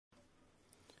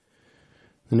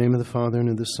In the name of the Father, and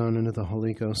of the Son, and of the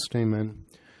Holy Ghost. Amen.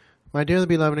 My dearly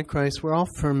beloved in Christ, we're all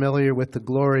familiar with the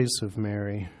glories of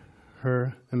Mary,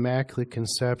 her immaculate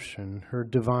conception, her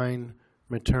divine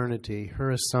maternity,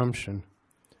 her assumption,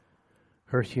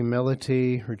 her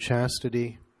humility, her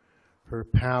chastity, her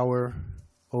power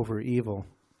over evil.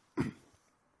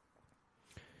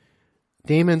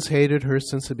 Demons hated her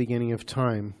since the beginning of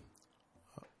time.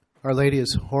 Our Lady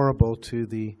is horrible to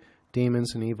the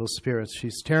demons and evil spirits.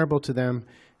 She's terrible to them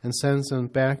and sends them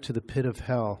back to the pit of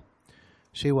hell.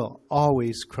 She will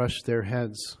always crush their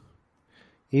heads.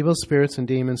 Evil spirits and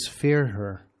demons fear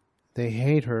her. They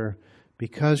hate her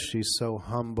because she's so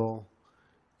humble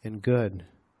and good.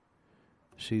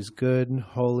 She's good,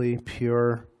 holy,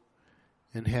 pure,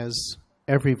 and has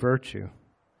every virtue.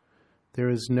 There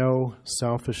is no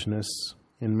selfishness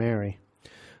in Mary.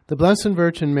 The Blessed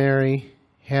Virgin Mary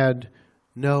had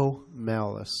no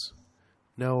malice,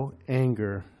 no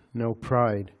anger, no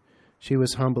pride. She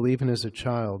was humble even as a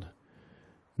child.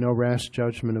 No rash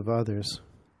judgment of others.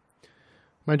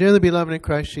 My dearly beloved in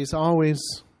Christ, she's always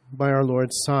by our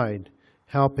Lord's side,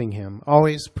 helping him,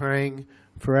 always praying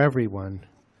for everyone,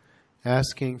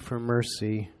 asking for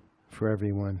mercy for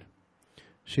everyone.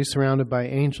 She's surrounded by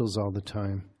angels all the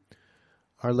time.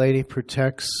 Our Lady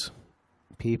protects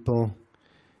people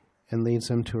and leads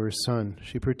them to her Son.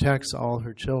 She protects all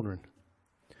her children.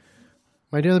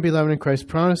 My dearly beloved in Christ,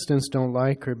 Protestants don't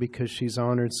like her because she's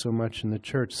honored so much in the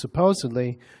church.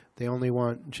 Supposedly, they only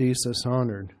want Jesus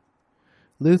honored.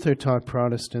 Luther taught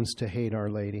Protestants to hate Our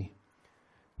Lady.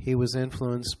 He was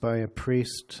influenced by a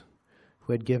priest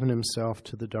who had given himself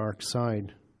to the dark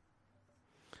side.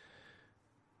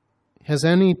 Has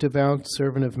any devout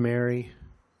servant of Mary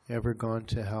ever gone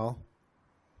to hell?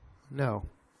 No.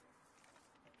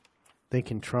 They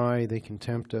can try, they can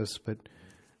tempt us, but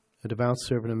a devout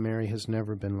servant of Mary has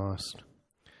never been lost.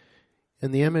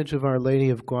 In the image of Our Lady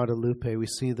of Guadalupe, we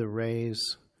see the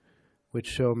rays which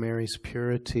show Mary's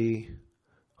purity,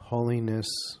 holiness,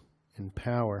 and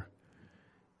power.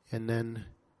 And then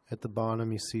at the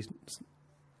bottom you see,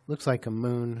 looks like a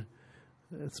moon.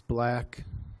 It's black.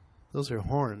 Those are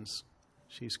horns.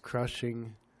 She's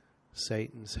crushing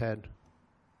Satan's head.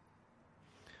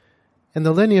 In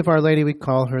the litany of Our Lady, we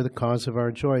call her the cause of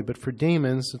our joy, but for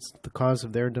demons, it's the cause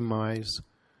of their demise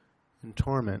and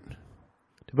torment.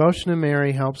 Devotion to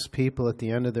Mary helps people at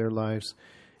the end of their lives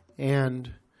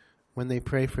and when they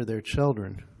pray for their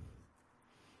children.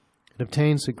 It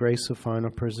obtains the grace of final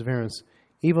perseverance.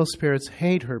 Evil spirits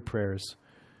hate her prayers,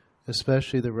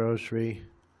 especially the Rosary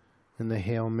and the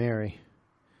Hail Mary.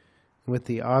 With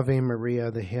the Ave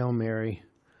Maria, the Hail Mary,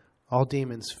 all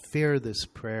demons fear this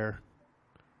prayer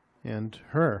and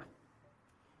her.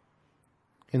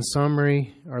 In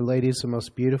summary, Our Lady is the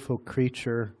most beautiful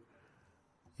creature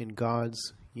in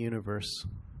God's universe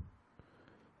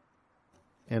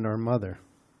and our mother.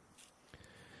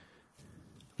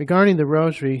 Regarding the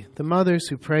Rosary, the mothers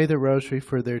who pray the Rosary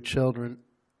for their children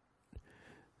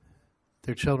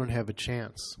have a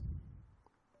chance,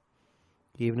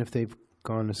 even if they've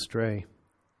gone astray.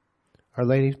 Our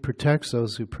Lady protects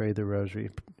those who pray the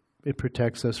Rosary. It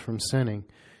protects us from sinning.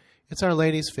 It's Our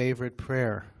Lady's favorite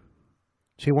prayer.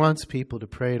 She wants people to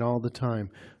pray it all the time.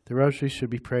 The Rosary should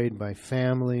be prayed by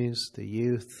families, the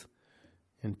youth,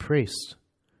 and priests.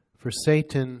 For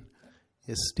Satan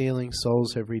is stealing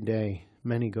souls every day.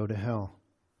 Many go to hell.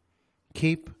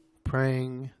 Keep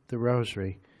praying the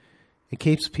Rosary. It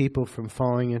keeps people from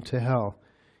falling into hell.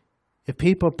 If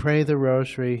people pray the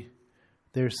Rosary,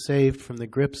 they're saved from the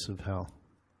grips of hell.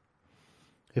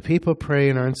 If people pray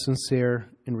and aren't sincere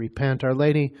and repent, Our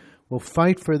Lady will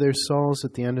fight for their souls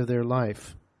at the end of their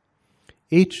life.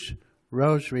 Each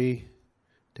Rosary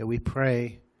that we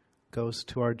pray goes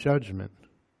to our judgment.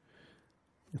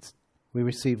 We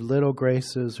receive little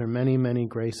graces or many, many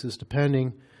graces,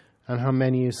 depending on how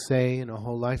many you say in a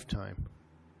whole lifetime.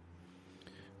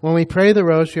 When we pray the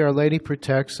Rosary, Our Lady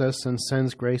protects us and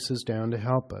sends graces down to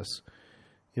help us.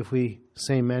 If we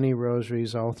say many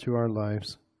rosaries all through our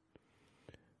lives,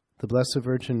 the Blessed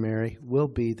Virgin Mary will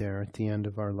be there at the end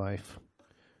of our life,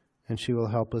 and she will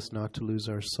help us not to lose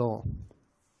our soul.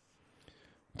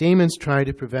 Demons try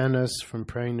to prevent us from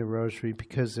praying the Rosary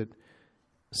because it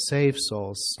saves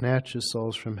souls, snatches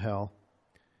souls from hell.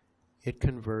 It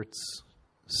converts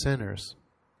sinners.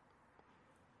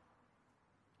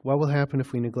 What will happen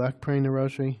if we neglect praying the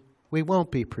Rosary? We won't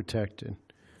be protected.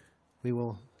 We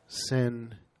will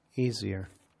sin easier.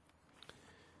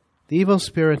 The evil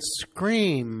spirits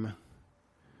scream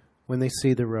when they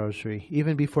see the Rosary,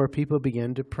 even before people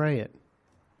begin to pray it.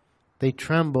 They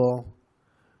tremble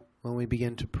when we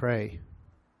begin to pray.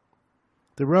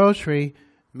 The Rosary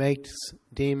makes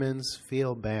demons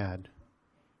feel bad.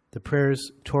 The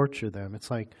prayers torture them.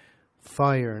 It's like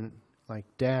fire and like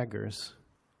daggers.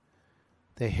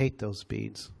 They hate those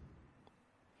beads.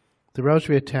 The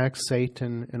rosary attacks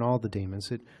Satan and all the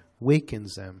demons. It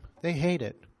weakens them. They hate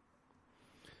it.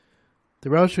 The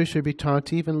rosary should be taught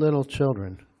to even little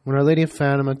children. When Our Lady of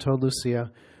Fatima told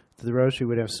Lucia that the rosary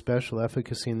would have special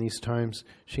efficacy in these times,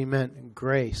 she meant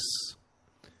grace,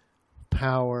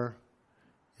 power,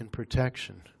 and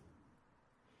protection.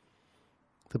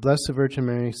 The Blessed Virgin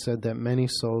Mary said that many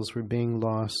souls were being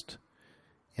lost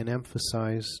and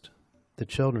emphasized the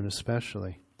children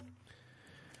especially.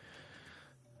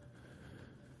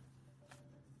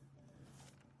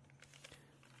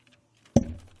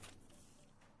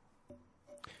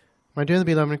 My dearly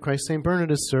beloved in Christ, St.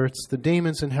 Bernard asserts, the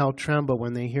demons in hell tremble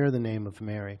when they hear the name of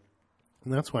Mary.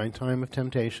 And that's why in time of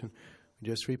temptation, we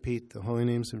just repeat the holy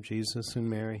names of Jesus and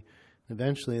Mary. And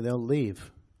eventually they'll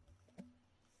leave.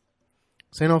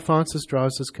 St. Alphonsus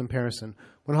draws this comparison.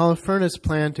 When Holofernes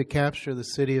planned to capture the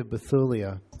city of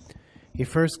Bethulia, he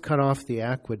first cut off the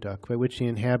aqueduct by which the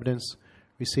inhabitants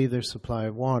received their supply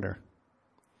of water.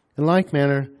 In like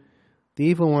manner, the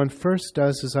evil one first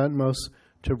does his utmost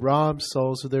to rob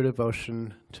souls of their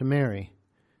devotion to Mary.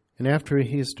 And after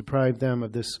he has deprived them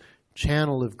of this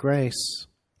channel of grace,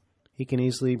 he can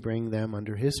easily bring them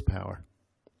under his power.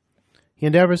 He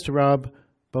endeavors to rob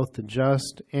both the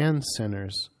just and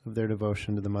sinners of their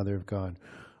devotion to the Mother of God,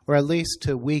 or at least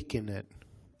to weaken it.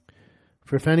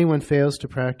 For if anyone fails to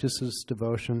practice his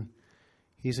devotion,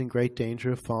 he's in great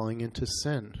danger of falling into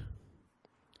sin.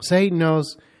 Satan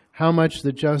knows how much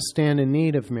the just stand in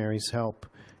need of Mary's help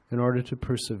in order to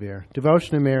persevere.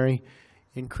 Devotion to Mary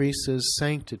increases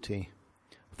sanctity.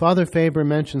 Father Faber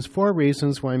mentions 4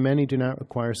 reasons why many do not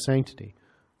require sanctity.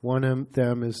 One of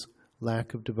them is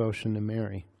lack of devotion to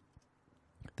Mary.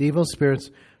 The evil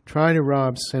spirits try to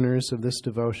rob sinners of this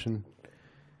devotion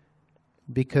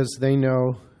because they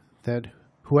know that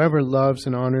whoever loves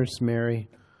and honors Mary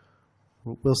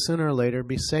will sooner or later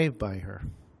be saved by her.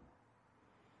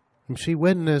 And she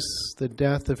witnessed the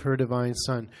death of her divine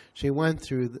Son. She went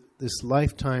through this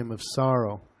lifetime of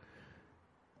sorrow,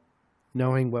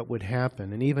 knowing what would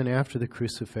happen. And even after the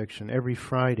crucifixion, every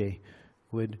Friday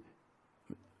would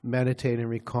meditate and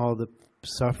recall the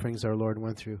sufferings our Lord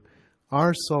went through.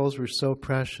 Our souls were so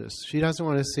precious. She doesn't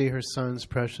want to see her Son's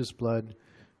precious blood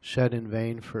shed in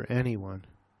vain for anyone.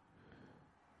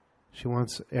 She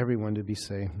wants everyone to be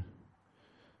saved.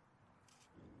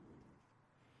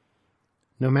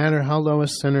 No matter how low a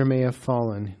sinner may have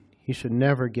fallen, he should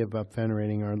never give up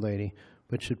venerating Our Lady,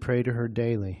 but should pray to her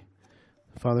daily.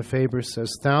 Father Faber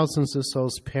says, thousands of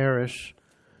souls perish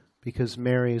because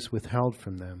Mary is withheld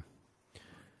from them.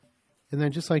 And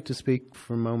I'd just like to speak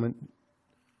for a moment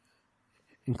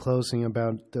in closing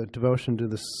about the devotion to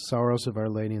the sorrows of Our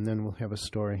Lady, and then we'll have a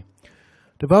story.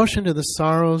 Devotion to the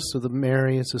sorrows of the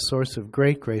Mary is a source of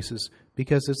great graces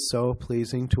because it's so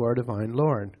pleasing to our divine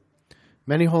Lord.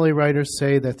 Many holy writers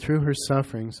say that through her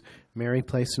sufferings, Mary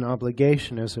placed an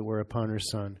obligation, as it were, upon her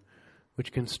Son,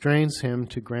 which constrains him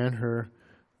to grant her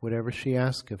whatever she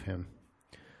asks of him.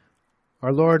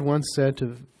 Our Lord once said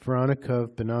to Veronica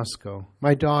of Benasco,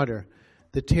 "My daughter,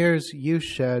 the tears you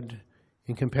shed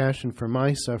in compassion for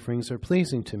my sufferings are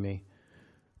pleasing to me,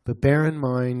 but bear in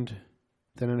mind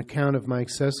that on account of my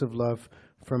excessive love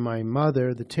for my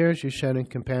mother, the tears you shed in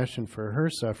compassion for her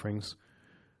sufferings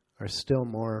are still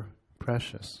more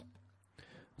precious."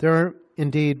 There are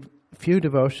indeed few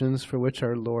devotions for which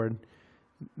our Lord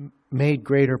made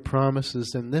greater promises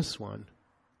than this one,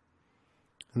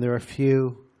 and there are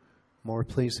few more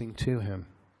pleasing to him.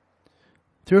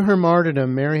 Through her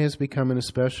martyrdom, Mary has become in a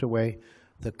special way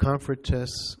the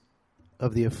comfortress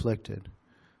of the afflicted.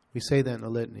 We say that in the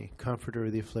litany, comforter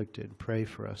of the afflicted, pray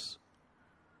for us.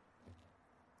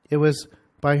 It was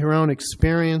by her own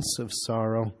experience of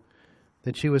sorrow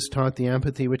that she was taught the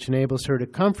empathy which enables her to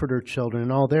comfort her children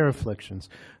in all their afflictions.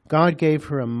 God gave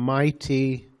her a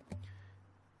mighty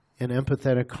and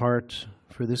empathetic heart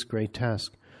for this great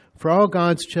task. For all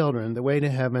God's children, the way to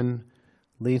heaven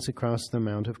leads across the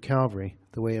Mount of Calvary,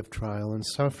 the way of trial and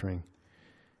suffering.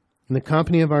 In the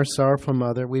company of our sorrowful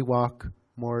mother, we walk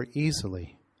more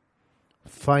easily,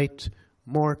 fight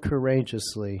more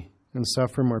courageously, and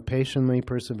suffer more patiently,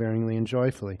 perseveringly, and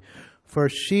joyfully. For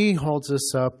she holds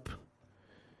us up,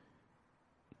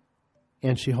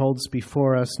 and she holds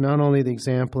before us not only the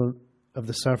example of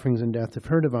the sufferings and death of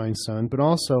her divine Son, but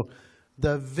also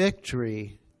the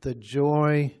victory, the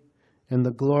joy, and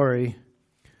the glory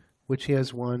which he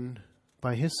has won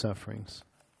by his sufferings.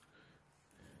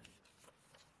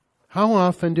 How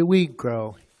often do we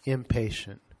grow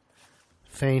impatient,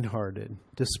 faint-hearted,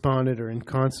 despondent, or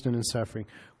inconstant in suffering,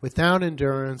 without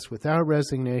endurance, without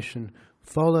resignation,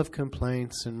 full of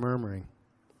complaints and murmuring.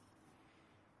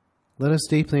 Let us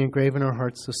deeply engrave in our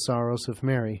hearts the sorrows of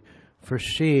Mary, for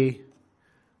she,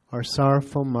 our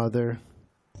sorrowful mother,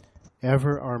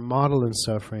 ever our model in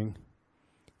suffering,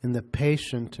 in the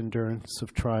patient endurance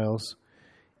of trials,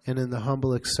 and in the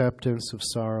humble acceptance of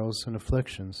sorrows and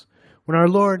afflictions. When our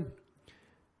Lord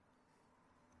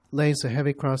lays a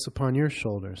heavy cross upon your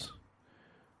shoulders,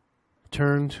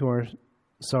 turn to our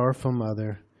sorrowful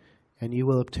mother, and you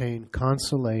will obtain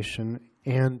consolation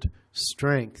and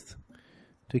strength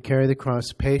to carry the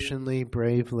cross patiently,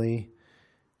 bravely,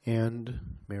 and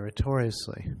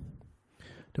meritoriously.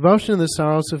 Devotion to the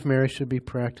sorrows of Mary should be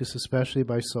practiced especially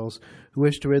by souls who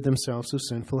wish to rid themselves of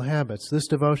sinful habits. This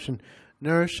devotion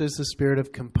nourishes the spirit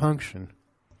of compunction,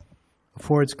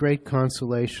 affords great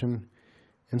consolation,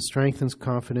 and strengthens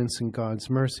confidence in God's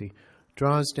mercy,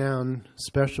 draws down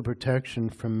special protection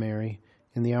from Mary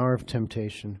in the hour of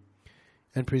temptation,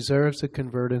 and preserves a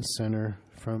converted sinner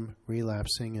from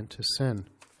relapsing into sin.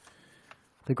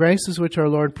 The graces which our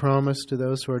Lord promised to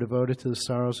those who are devoted to the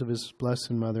sorrows of his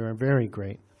blessed mother are very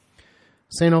great.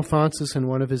 St. Alphonsus, in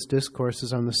one of his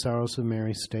discourses on the sorrows of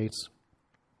Mary, states,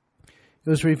 "It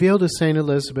was revealed to St.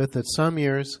 Elizabeth that some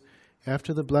years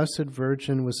after the Blessed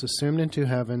Virgin was assumed into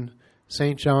heaven,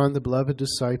 St. John, the beloved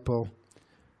disciple,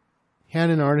 had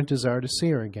an ardent desire to see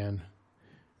her again.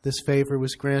 This favor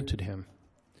was granted him.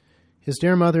 His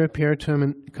dear mother appeared to him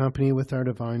in company with our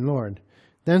divine Lord.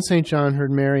 Then St. John heard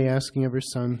Mary asking of her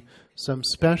son some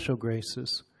special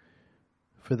graces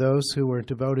for those who were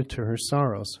devoted to her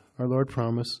sorrows. Our Lord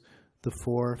promised the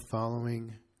 4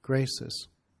 following graces.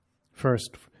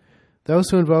 First, those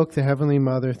who invoke the Heavenly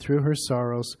Mother through her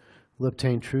sorrows will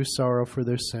obtain true sorrow for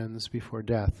their sins before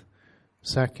death.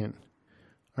 Second,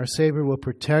 our Savior will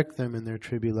protect them in their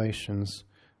tribulations,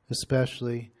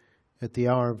 especially at the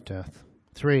hour of death.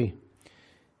 3,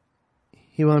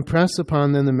 he will impress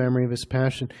upon them the memory of his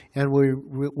passion and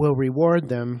will reward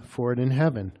them for it in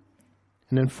heaven.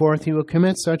 And then 4th, he will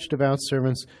commit such devout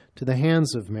servants to the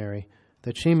hands of Mary,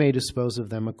 that she may dispose of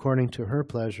them according to her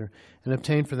pleasure and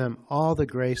obtain for them all the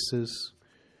graces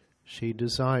she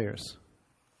desires.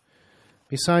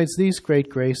 Besides these great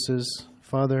graces,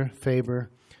 Father Faber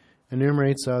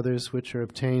enumerates others which are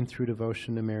obtained through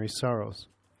devotion to Mary's sorrows.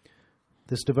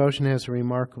 This devotion has a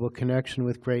remarkable connection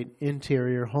with great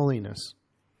interior holiness.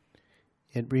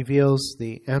 It reveals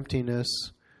the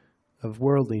emptiness of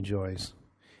worldly joys.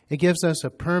 It gives us a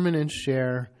permanent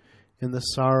share in the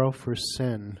sorrow for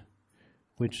sin,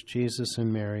 which Jesus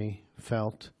and Mary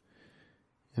felt.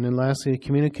 And then lastly, it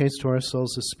communicates to our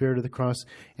souls the spirit of the cross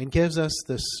and gives us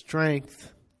the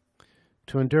strength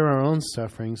to endure our own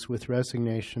sufferings with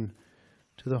resignation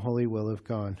to the holy will of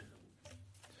God.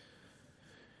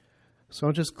 So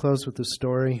I'll just close with the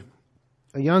story.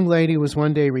 A young lady was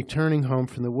one day returning home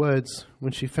from the woods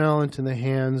when she fell into the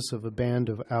hands of a band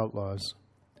of outlaws.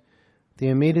 They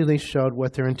immediately showed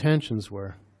what their intentions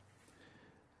were.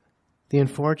 The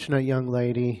unfortunate young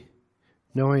lady,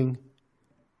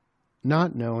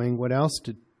 not knowing what else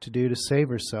to do to save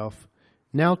herself,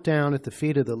 knelt down at the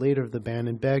feet of the leader of the band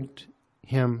and begged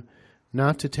him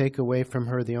not to take away from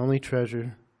her the only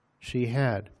treasure she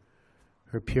had,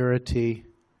 her purity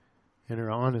and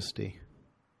her honesty.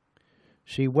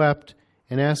 She wept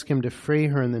and asked him to free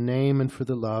her in the name and for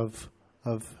the love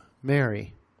of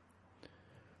Mary.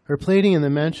 Her pleading and the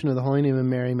mention of the holy name of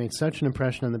Mary made such an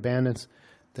impression on the bandits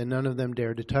that none of them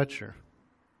dared to touch her.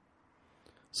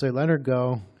 So they let her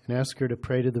go and asked her to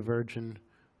pray to the Virgin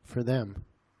for them.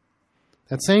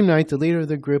 That same night, the leader of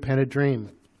the group had a dream.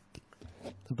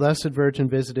 The Blessed Virgin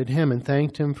visited him and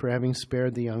thanked him for having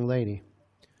spared the young lady.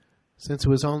 Since it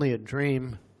was only a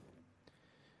dream,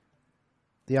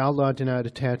 the outlaw did not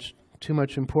attach too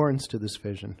much importance to this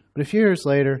vision. But a few years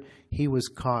later, he was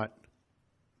caught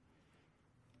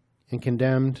and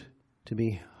condemned to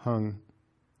be hung.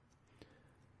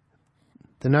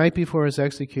 The night before his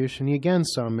execution, he again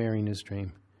saw Mary in his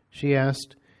dream. She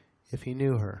asked if he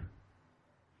knew her.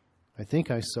 "I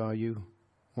think I saw you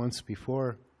once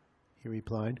before," he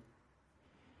replied.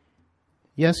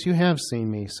 "Yes, you have seen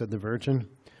me," said the Virgin.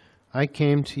 "I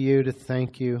came to you to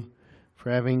thank you for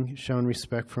having shown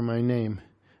respect for my name.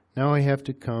 Now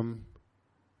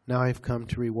I've come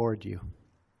to reward you.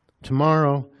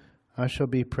 Tomorrow I shall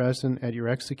be present at your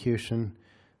execution.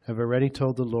 I've already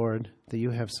told the Lord that you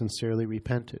have sincerely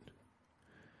repented."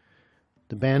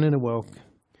 The bandit awoke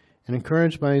and,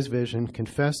 encouraged by his vision,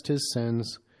 confessed his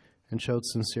sins and showed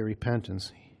sincere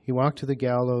repentance. He walked to the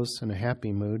gallows in a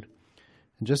happy mood,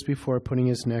 and just before putting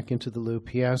his neck into the loop,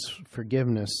 he asked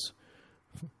forgiveness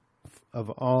of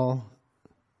all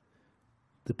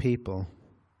the people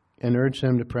and urged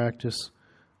them to practice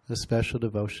a special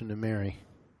devotion to Mary.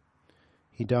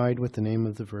 He died with the name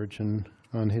of the Virgin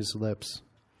on his lips.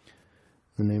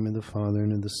 In the name of the Father,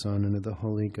 and of the Son, and of the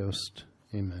Holy Ghost.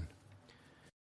 Amen.